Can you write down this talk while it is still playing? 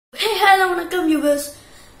hello வணக்கம் viewers.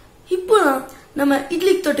 இப்போ நம்ம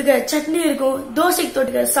இட்லிக்கு தொட்டுக்க சட்னி இருக்கும், தோசைக்கு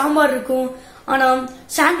தொட்டுக்க சாம்பார் இருக்கும், ஆனா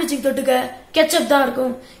சாண்ட்விச்சுக்கு தொட்டுக்க கெச்சப் தான்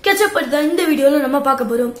இருக்கும். கெச்சப் பத்தி தான் இந்த வீடியோல நம்ம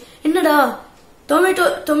பார்க்க போறோம். என்னடா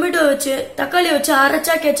டொமேட்டோ வச்சு தக்காளி வச்சு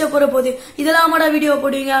அரைச்சா கெச்சப் போற போது இதெல்லாமடா வீடியோ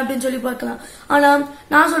போடுவீங்க அப்படின்னு சொல்லி பார்க்கலாம். ஆனா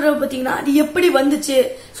நான் சொல்றது பாத்தீங்கன்னா அது எப்படி வந்துச்சு,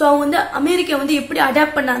 சோ அவங்க அமெரிக்கா எப்படி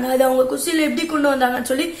அடாப்ட் பண்ணாங்க, அது அவங்க குசில எப்படி கொண்டு வந்தாங்கன்னு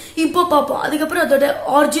சொல்லி இப்போ பார்ப்போம். அதுக்கப்புறம் அதோட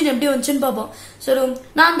ஆரிஜின் எப்படி வந்துச்சுன்னு பார்ப்போம். சரி,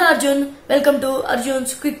 நான் தான் Arjun. Welcome to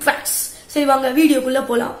Arjun's quick facts. சரி வாங்க வீடியோக்குள்ள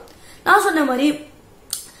போலாம். நான் சொன்ன மாதிரி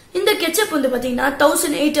இந்த கெச்சப் பாத்தீங்கன்னா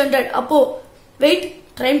 1800 அப்போ வெயிட்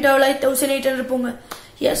டைம் டிராவல் ஆகி 1800 போங்க.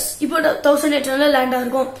 எஸ், இப்போ 1800 லேண்டா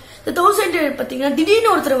இருக்கும். இந்த 1800 பாத்தீங்கன்னா திடீர்னு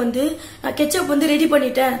ஒருத்தர் நான் கெச்சப் ரெடி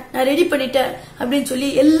பண்ணிட்டேன் அப்படின்னு சொல்லி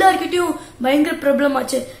எல்லார்கிட்டயும் பயங்கர ப்ராப்ளம்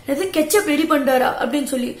ஆச்சு. கெச்சப் ரெடி பண்றாரா அப்படின்னு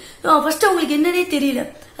சொல்லி ஃபர்ஸ்ட் அவங்களுக்கு என்னன்னே தெரியல.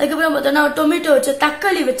 அதுக்கப்புறம் பார்த்தோம்னா டொமேட்டோ வச்சு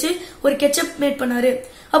தக்காளி வச்சு ஒரு கெச்சப் மேட் பண்ணாரு.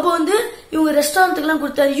 அப்போ இவங்க ரெஸ்டாரண்ட்டுக்கு எல்லாம்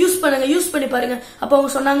கொடுத்தாரு, யூஸ் பண்ணி பாருங்க. அப்போ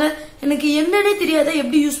அவங்க சொன்னாங்க எனக்கு என்னன்னே தெரியாத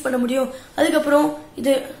எப்படி யூஸ் பண்ண முடியும். அதுக்கப்புறம்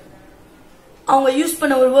இது அவங்க யூஸ்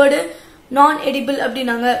பண்ண ஒரு வேர்டு நான் எடிபிள்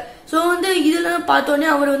அப்படின்னாங்க. சோ இதெல்லாம் பார்த்தோன்னே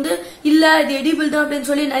அவர் இல்ல இது எடிபிள் தான் அப்படின்னு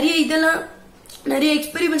சொல்லி நிறைய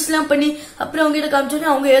எக்ஸ்பெரிமெண்ட்ஸ் எல்லாம் பண்ணி அப்புறம் அவங்க கிட்ட காமிச்சோன்னே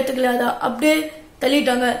அவங்க ஏத்துக்கல, அதான் அப்படியே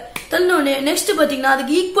தள்ளிட்டாங்க. தள்ளோடனே நெக்ஸ்ட் பாத்தீங்கன்னா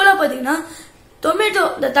அதுக்கு ஈக்குவலா பாத்தீங்கன்னா டொமேட்டோ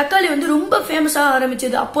இந்த தக்காளி ரொம்ப ஃபேமஸா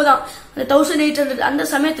ஆரம்பிச்சது. அப்போதான் அந்த 1800 அந்த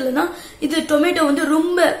சமயத்துல தான் இது டொமேட்டோ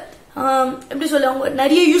ரொம்ப எப்படி சொல்ல அவங்க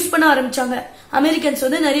நிறைய யூஸ் பண்ண ஆரம்பிச்சாங்க. அமெரிக்கன்ஸ்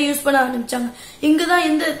நிறைய யூஸ் பண்ண ஆரம்பிச்சாங்க. இங்கதான்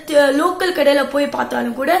எந்த லோக்கல் கடையில போய்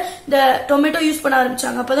பார்த்தாலும் கூட இந்த டொமேட்டோ யூஸ் பண்ண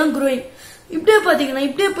ஆரம்பிச்சாங்க. அப்பதான் குரோயிங். இப்படியே பாத்தீங்கன்னா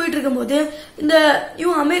இப்படியே போயிட்டு இருக்கும் போது இந்த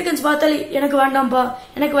இவங்க அமெரிக்கன்ஸ் பார்த்தாலே எனக்கு வேண்டாம்ப்பா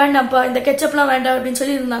இந்த கெச்சப்லாம் வேண்டாம் அப்படின்னு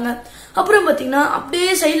சொல்லி இருந்தாங்க. அப்புறம் பாத்தீங்கன்னா அப்படியே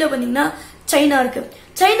சைட்ல பாத்தீங்கன்னா சைனா இருக்கு.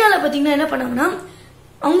 சைனால பாத்தீங்கன்னா என்ன பண்ணாங்கன்னா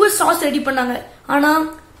அவங்க சாஸ் ரெடி பண்ணாங்க. ஆனா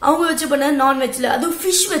அவங்க வச்சு பண்ண நான்வெஜ்ல அதுவும்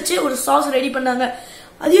ஃபிஷ் வச்சு ஒரு சாஸ் ரெடி பண்ணாங்க.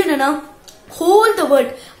 அது என்னன்னா ஹோல் த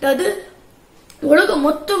வேர்ல்ட், அதாவது உலகம்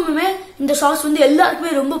மொத்தமுமே இந்த சாஸ்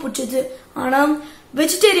எல்லாருக்குமே ரொம்ப பிடிச்சது. ஆனா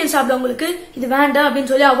வெஜிடேரியன் சாப்பிடவங்களுக்கு இது வேண்டாம்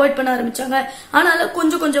அப்படின்னு சொல்லி அவாய்ட் பண்ண ஆரம்பிச்சாங்க. ஆனால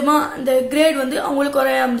கொஞ்சம் கொஞ்சமா இந்த கிரேட் அவங்களுக்கு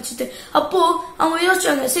குறைய ஆரம்பிச்சிட்டு. அப்போ அவங்க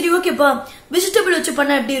யோசிச்சாங்க, சரி ஓகேப்பா வெஜிடபிள் வச்சு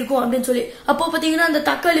பண்ண எப்படி இருக்கும் அப்படின்னு சொல்லி. அப்போ பாத்தீங்கன்னா அந்த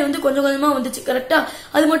தக்காளி கொஞ்சம் கொஞ்சமா வந்துச்சு. கரெக்டா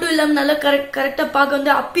அது மட்டும் இல்லாம நல்லா கரெக்டா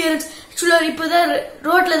பார்க்க அப்பியரன்ஸ். ஆக்சுவலா இப்பதான்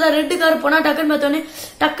ரோட்ல தான் ரெட் கார் போனா டக்குன்னு பார்த்தோன்னே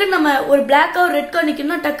டக்குன்னு நம்ம ஒரு பிளாக் கார் ரெட் கார்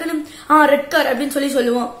நிக்கணும்னா டக்குன்னு ரெட் கார் அப்படின்னு சொல்லி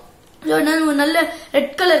சொல்லுவோம். நல்ல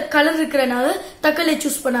ரெட் கலர் இருக்கிறனால தக்காளி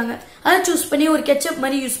சூஸ் பண்ணாங்க. அதை சூஸ் பண்ணி ஒரு கெச்சப்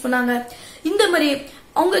மாதிரி யூஸ் பண்ணாங்க. இந்த மாதிரி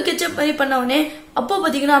அவங்க கெச்சப் மாதிரி பண்ண உடனே அப்போ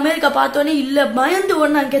பாத்தீங்கன்னா அமெரிக்கா பார்த்தோன்னே இல்ல பயந்து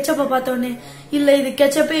ஓடுனாங்க. கெச்சப்பை பார்த்த உடனே இல்ல இது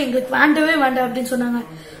கெச்சப்பே எங்களுக்கு வேண்டவே வேண்டாம் அப்படின்னு சொன்னாங்க.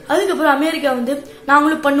 அதுக்கப்புறம் அமெரிக்கா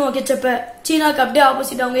நாங்களும் பண்ணுவோம் கெச்சப்ப. சீனாக்கு அப்படியே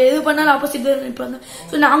ஆப்போசிட், அவங்க எது பண்ணாலும் ஆப்போசிட் நினைப்பாங்க.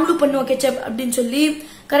 நாங்களும் பண்ணுவோம் கெச்சப் அப்படின்னு சொல்லி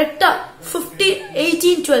கரெக்டா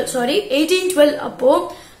 1812 அப்போ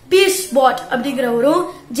பீஸ் பாட் அப்படிங்கிறவரும்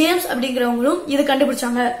ஜேம்ஸ் அப்படிங்கிறவங்களும் இதை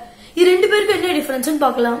கண்டுபிடிச்சாங்க. இது ரெண்டு பேருக்கும் என்ன டிஃபரன்ஸ்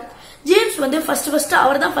பார்க்கலாம். ஜேம்ஸ் ஃபர்ஸ்ட்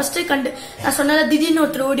அவர் தான் நான் சொன்ன திடீர்னு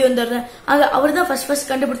ஒருத்தர் ஓடி வந்துடுறேன், அவர் தான்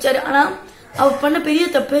ஃபர்ஸ்ட் கண்டுபிடிச்சாரு. ஆனா அவர் பண்ண பெரிய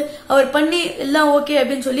தப்பு. அவர் பண்ணி எல்லாம் ஓகே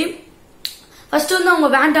அப்படின்னு சொல்லி ஃபர்ஸ்ட் அவங்க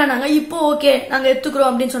வேண்டானாங்க. இப்போ ஓகே நாங்க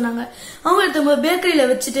எடுத்துக்கிறோம் அப்படின்னு சொன்னாங்க. அவங்க எடுத்து பேக்கரியில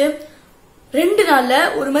வச்சுட்டு 2 நாள்ல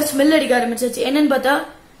ஒரு மாதிரி ஸ்மெல் அடிக்க ஆரம்பிச்சிருச்சு. என்னன்னு பார்த்தா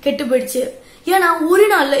கெட்டு போயிடுச்சு. ஏன்னா ஒரு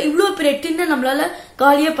நாள்ல இவ்வளவு பெரிய டின்ன நம்மளால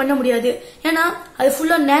காலியா பண்ண முடியாது. ஏன்னா அது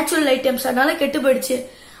ஃபுல்லா நேச்சுரல் ஐட்டம்ஸ், அதனால கெட்டு போயிடுச்சு.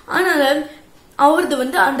 அதனால அவரது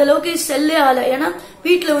அந்த அளவுக்கு செல்லே ஆகல. ஏன்னா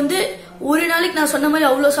வீட்டுல ஒரு நாளைக்கு நான் சொன்ன மாதிரி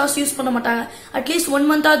அவ்வளவு சாஸ் யூஸ் பண்ண மாட்டாங்க. அட்லீஸ்ட் 1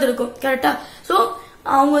 மந்தாவது இருக்கும். கரெக்டா? சோ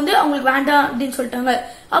அவங்க அவங்களுக்கு வேண்டாம் அப்படின்னு சொல்லிட்டாங்க.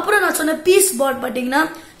 அப்புறம் நான் சொன்ன பீஸ் பாட் பாத்தீங்கன்னா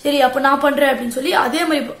சரி அப்ப நான் பண்றேன் அப்படின்னு சொல்லி அதே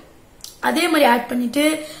மாதிரி ஆட் பண்ணிட்டு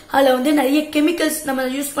அதுல நிறைய கெமிக்கல்ஸ் நம்ம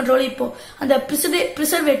யூஸ் பண்றோம். இப்போ அந்த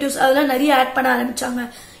ப்ரிசர்வேட்டிவ்ஸ் அதெல்லாம் நிறைய ஆட் பண்ண ஆரம்பிச்சாங்க.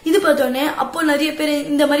 இது பார்த்தோன்னே அப்போ நிறைய பேர்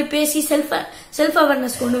இந்த மாதிரி பேசி செல்ஃப்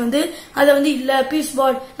அவேர்னஸ் கொண்டு அதை இல்ல பீஸ்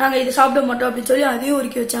பாட் நாங்க இதை சாப்பிட மாட்டோம் அப்படின்னு சொல்லி அதையும்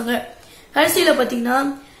ஒதுக்கி வச்சாங்க. கடைசியில பாத்தீங்கன்னா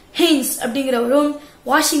ஹெய்ன்ஸ் அப்படிங்கிறவரும்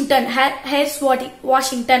வாஷிங்டன்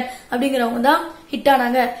அப்படிங்கிறவங்க தான் ஹிட்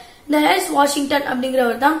ஆனாங்க. இந்த ஹேர்ஸ் வாஷிங்டன்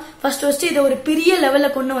அப்படிங்கிறவர் தான் ஃபர்ஸ்ட் இதை ஒரு பெரிய லெவல்ல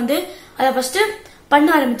கொண்டு அதை ஃபர்ஸ்ட் பண்ண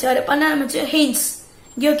ஆரம்பிச்சு ஹெய்ன்ஸ்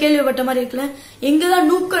இங்கேயோ கேள்விப்பட்ட மாதிரி இருக்குல்ல. எங்கதான்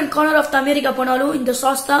nook and corner of the America போனாலும் இந்த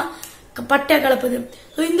சாஸ் தான் பட்டை கலப்புது.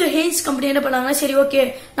 இந்த ஹெய்ன்ஸ் கம்பெனி என்ன பண்ணாங்கன்னா சரி ஓகே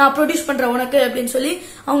நான் ப்ரொடியூஸ் பண்றேன் உனக்கு அப்படின்னு சொல்லி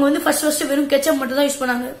அவங்க ஃபர்ஸ்ட் வெறும் கெச்சப் மட்டும் தான் யூஸ்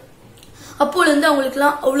பண்ணாங்க. அப்போல அவங்களுக்கு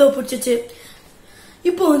எல்லாம் அவ்வளவு பிடிச்சிச்சு.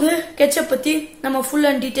 இப்போ கெச்சப் பத்தி நம்ம ஃபுல்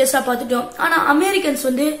அண்ட் டீடைல்ஸா பாத்துட்டோம். ஆனா அமெரிக்கன்ஸ்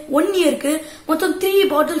 1 இயருக்கு மொத்தம் 3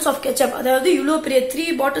 பாட்டில்ஸ் ஆஃப் கெச்சப், அதாவது இவ்வளவு பெரிய 3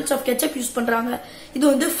 பாட்டில்ஸ் ஆஃப் கெச்சப் யூஸ் பண்றாங்க.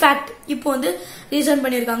 இது ஃபேக்ட். இப்போ ரீசன்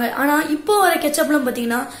பண்ணிருக்காங்க. ஆனா இப்போ வர கெச்சப்லாம்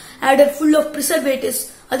பாத்தீங்கன்னா ஆடட் ஃபுல் ஆஃப் ப்ரிசர்வேட்டிவ்ஸ்.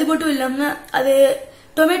 அது மட்டும் இல்லாம அது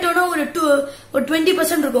டொமேட்டோனா ஒரு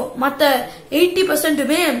 20% இருக்கும், மத்த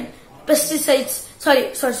 80%மே பெஸ்டிசைட்ஸ் சாரி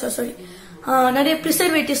நிறைய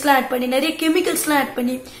ப்ரிசர்வேட்டிவ்ஸ்லாம் ஆட் பண்ணி நிறைய கெமிக்கல்ஸ்லாம் ஆட்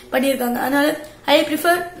பண்ணி பண்ணியிருக்காங்க. அதனால ஐ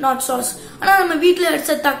ப்ரிஃபர் நாட் சாஸ். ஆனா நம்ம வீட்டில்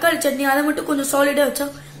அடிச்ச தக்காளி சட்னி அதை மட்டும் கொஞ்சம் சாலிடா வச்சா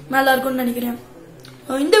நல்லா இருக்கும்னு நினைக்கிறேன்.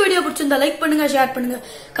 இந்த வீடியோ பிடிச்சிருந்தா லைக் பண்ணுங்க, ஷேர் பண்ணுங்க,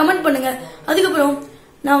 கமெண்ட் பண்ணுங்க. அதுக்கப்புறம்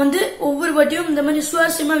நான் ஒவ்வொரு வாட்டியும் இந்த மாதிரி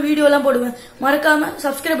சுவாரஸ்யமா வீடியோ எல்லாம் போடுவேன். மறக்காம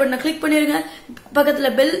சப்ஸ்கிரைப் பண்ண கிளிக் பண்ணிருங்க. பக்கத்துல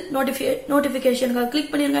பெல் நோட்டிபிகேஷனுக்காக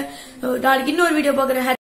கிளிக் பண்ணிருங்க. நாளைக்கு இன்னொரு வீடியோ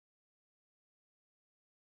பாக்குறேன்.